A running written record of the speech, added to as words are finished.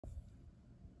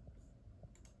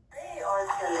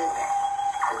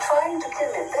trying to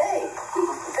kill it.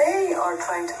 They are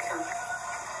trying to kill it.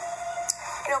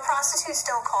 You know, prostitutes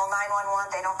don't call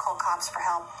 911. They don't call cops for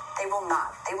help. They will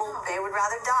not. They would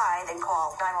rather die than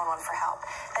call 911 for help.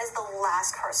 That is the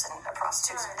last person a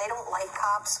prostitute. Right. They don't like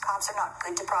cops. Cops are not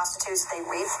good to prostitutes. They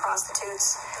rape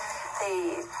prostitutes.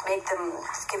 They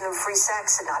give them free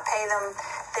sex and not pay them.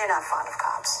 They're not fond of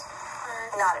cops.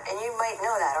 Right. And you might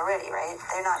know that already, right?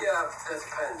 They're not. Yeah, that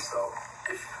depends, though.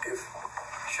 If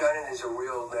Shannan is a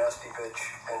real nasty bitch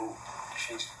and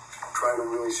she's trying to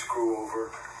really screw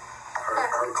over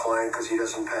her client because he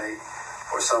doesn't pay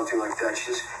or something like that,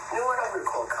 she says, you know what, I'm going to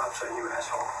call cops on you,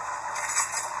 asshole.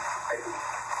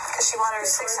 Because she wanted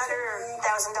 $600 or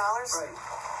 $1,000? Right.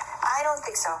 I don't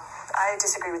think so. I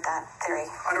disagree with that theory.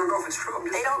 I don't know if it's true.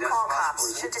 They don't call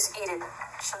cops. She'll just eat it.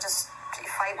 She'll just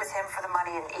fight with him for the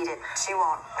money and eat it. She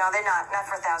won't. No, they're not. Not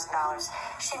for $1,000.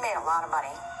 She made a lot of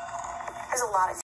money. There's a lot of